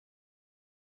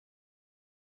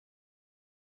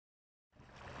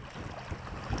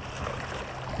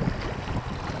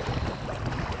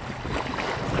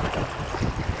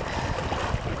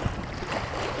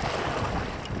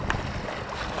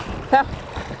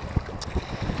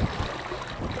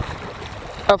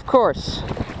Of course.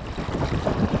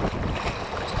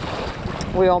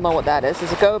 We all know what that is.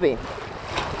 It's a goby.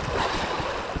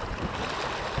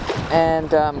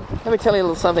 And let me tell you a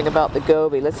little something about the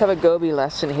goby. Let's have a goby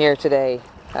lesson here today.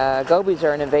 Gobies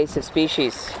are an invasive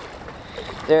species.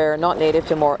 They're not native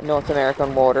to North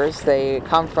American waters. They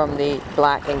come from the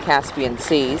Black and Caspian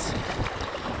Seas.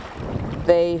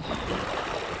 They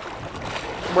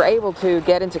were able to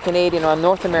get into Canadian or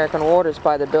North American waters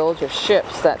by the bilge of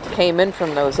ships that came in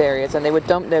from those areas, and they would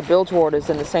dump their bilge waters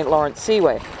in the St. Lawrence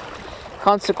Seaway.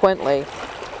 Consequently,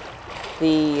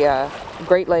 the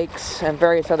Great Lakes and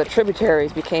various other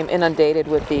tributaries became inundated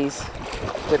with these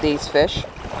fish.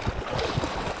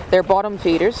 They're bottom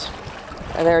feeders.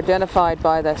 They're identified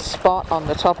by the spot on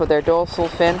the top of their dorsal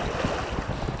fin,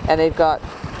 and they've got,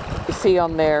 you see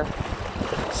on their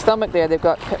stomach there, they've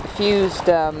got fused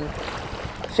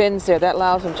fins there. That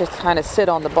allows them just to kind of sit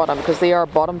on the bottom because they are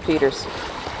bottom feeders.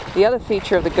 The other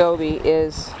feature of the goby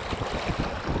is,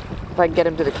 if I can get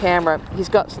him to the camera, he's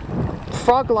got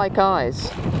frog-like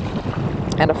eyes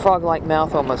and a frog-like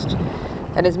mouth almost,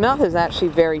 and his mouth is actually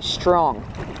very strong.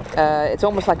 It's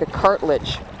almost like a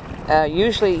cartilage.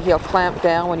 Usually he'll clamp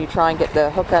down when you try and get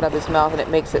the hook out of his mouth, and it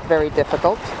makes it very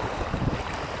difficult.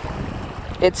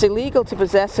 It's illegal to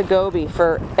possess a goby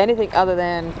for anything other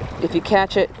than, if you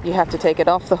catch it, you have to take it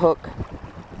off the hook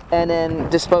and then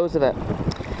dispose of it.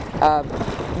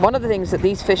 One of the things that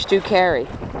these fish do carry,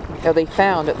 or they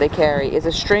found that they carry, is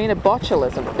a strain of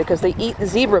botulism, because they eat the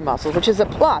zebra mussels, which is a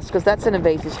plus because that's an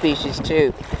invasive species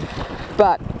too.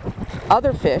 But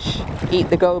other fish eat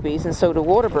the gobies, and so do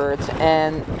water birds,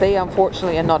 and they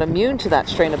unfortunately are not immune to that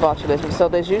strain of botulism, so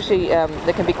there's usually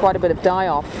there can be quite a bit of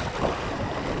die-off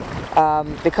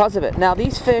because of it. Now,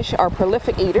 these fish are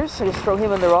prolific eaters, so just throw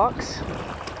him in the rocks,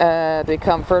 they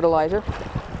become fertilizer.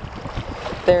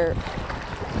 They're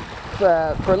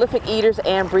prolific eaters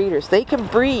and breeders. They can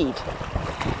breed 2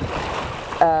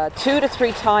 to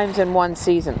 3 times in one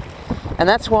season, and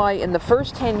that's why in the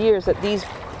first 10 years that these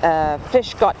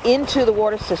fish got into the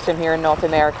water system here in North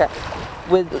America,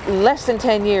 with less than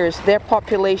 10 years, their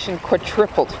population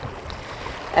quadrupled.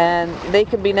 And they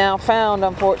can be now found,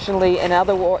 unfortunately, in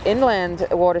other inland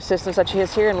water systems, such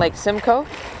as here in Lake Simcoe.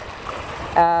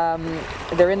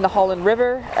 They're in the Holland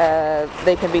River.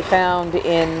 They can be found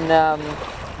in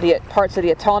the parts of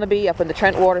the Otonabee, up in the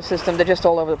Trent water system. They're just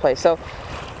all over the place. So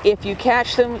if you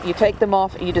catch them, you take them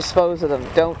off, you dispose of them.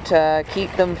 Don't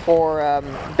keep them for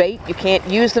bait. You can't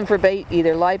use them for bait,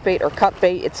 either live bait or cut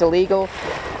bait. It's illegal.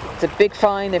 It's a big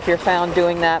fine if you're found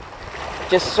doing that.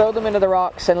 Just throw them into the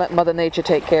rocks and let Mother Nature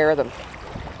take care of them.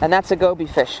 And that's a goby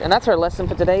fish. And that's our lesson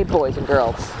for today, boys and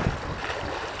girls.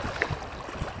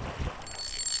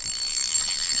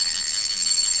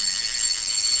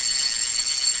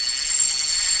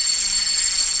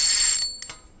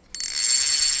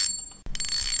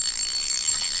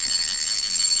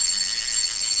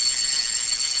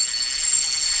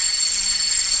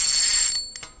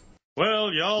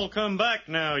 Well, y'all come back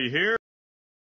now, you hear?